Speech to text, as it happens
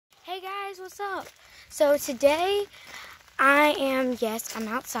guys, what's up? So today I'm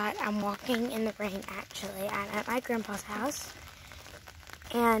outside. I'm walking in the rain actually. I'm at my grandpa's house.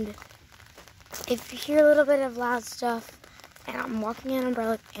 And if you hear a little bit of loud stuff, and I'm walking in an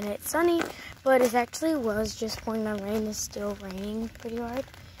umbrella and it's sunny, but it actually was just pouring down rain. It's still raining pretty hard.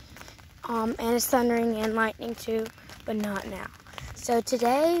 And it's thundering and lightning too, but not now. So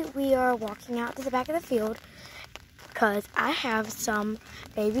today we are walking out to the back of the field because I have some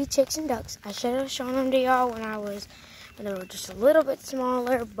baby chicks and ducks. I should have shown them to y'all when they were just a little bit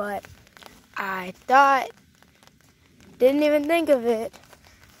smaller, but I didn't even think of it.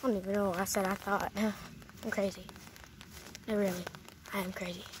 I don't even know what I said I thought. I'm crazy. No, really, I am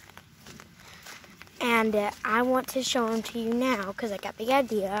crazy. And I want to show them to you now because I got a big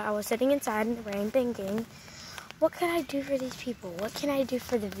idea. I was sitting inside in the rain thinking, what can I do for these people? What can I do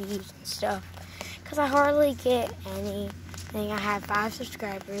for the views and stuff? Because I hardly get anything. I have 5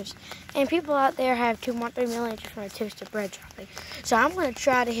 subscribers. And people out there have 2.3 million just from a toasted bread dropping. So I'm going to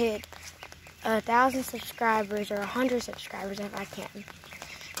try to hit 1,000 subscribers or 100 subscribers if I can.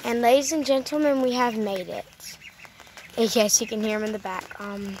 And ladies and gentlemen, we have made it. Yes, you can hear them in the back.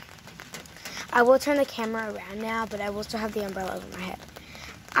 I will turn the camera around now, but I will still have the umbrella over my head.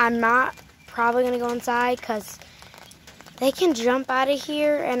 I'm not probably going to go inside because they can jump out of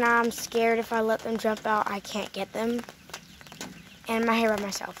here, and I'm scared if I let them jump out, I can't get them. And my hair by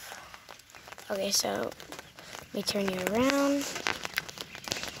myself. Okay, so let me turn you around.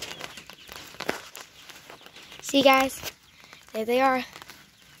 See, guys? There they are.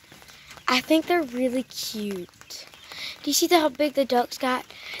 I think they're really cute. Do you see how big the ducks got?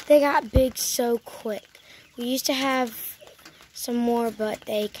 They got big so quick. We used to have some more, but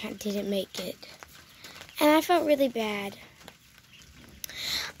they didn't make it. And I felt really bad.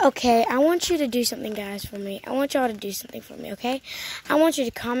 Okay, I want you to do something, guys, for me. I want y'all to do something for me, okay? I want you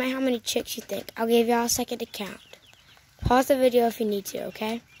to comment how many chicks you think. I'll give y'all a second to count. Pause the video if you need to,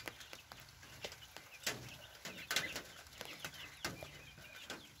 okay?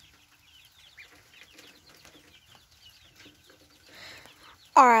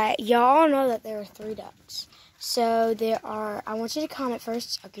 Alright, y'all know that there are 3 ducks. So I want you to comment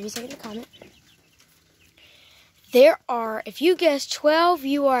first. I'll give you a second to comment. There are, if you guess 12,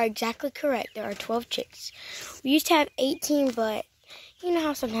 you are exactly correct. There are 12 chicks. We used to have 18, but you know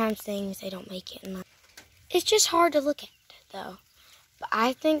how sometimes they don't make it. It's just hard to look at, though. But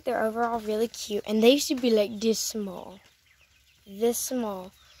I think they're overall really cute. And they used to be like this small. This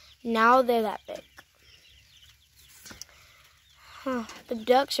small. Now they're that big. Huh, the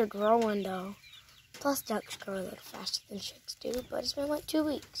ducks are growing, though. Plus, ducks grow a little faster than chicks do, but it's been like 2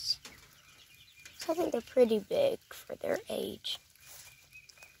 weeks. So I think they're pretty big for their age.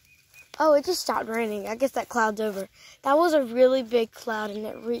 Oh, it just stopped raining. I guess that cloud's over. That was a really big cloud, and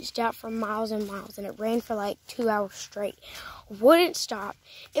it reached out for miles and miles, and it rained for like 2 hours straight. Wouldn't stop.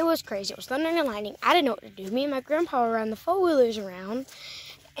 It was crazy. It was thundering and lightning. I didn't know what to do. Me and my grandpa ran the 4-wheelers around,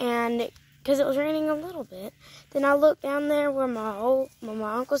 and because it was raining a little bit. Then I looked down there where my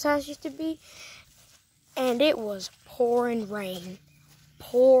uncle's house used to be, and it was pouring rain.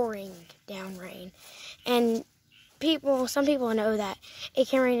 Pouring down rain. And some people know that it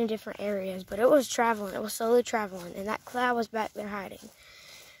can rain in different areas, but it was traveling. It was slowly traveling, and that cloud was back there hiding.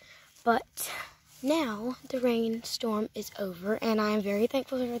 But now the rainstorm is over, and I am very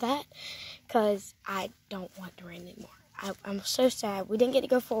thankful for that because I don't want the rain anymore. I'm so sad. We didn't get to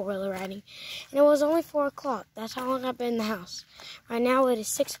go 4-wheeler riding. And it was only 4 o'clock. That's how long I've been in the house. Right now it is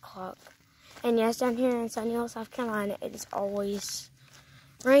 6 o'clock. And yes, down here in Sunny Hill, South Carolina, it is always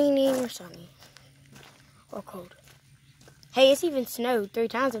raining or sunny. Or cold. Hey, it's even snowed 3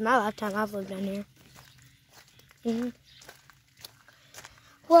 times in my lifetime I've lived down here.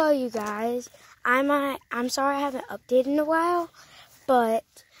 Well, you guys, I'm sorry I haven't updated in a while.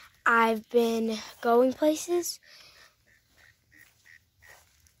 But I've been going places.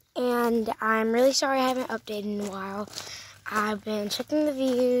 And I'm really sorry I haven't updated in a while. I've been checking the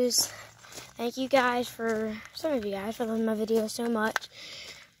views. Thank you guys some of you guys for loving my videos so much.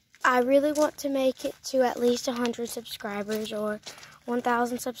 I really want to make it to at least 100 subscribers or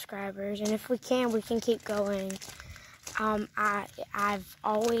 1,000 subscribers. And if we can keep going. I've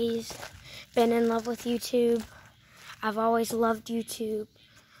always been in love with YouTube. I've always loved YouTube.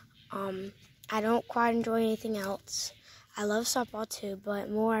 I don't quite enjoy anything else. I love softball too, but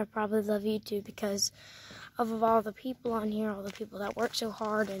more I probably love YouTube because of all the people on here, all the people that work so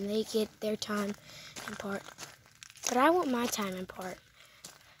hard and they get their time in part. But I want my time in part.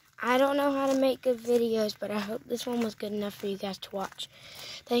 I don't know how to make good videos, but I hope this one was good enough for you guys to watch.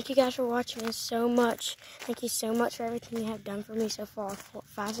 Thank you guys for watching us so much. Thank you so much for everything you have done for me so far.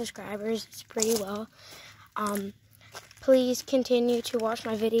 5 subscribers, it's pretty well. Please continue to watch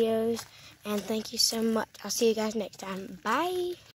my videos, and thank you so much. I'll see you guys next time. Bye.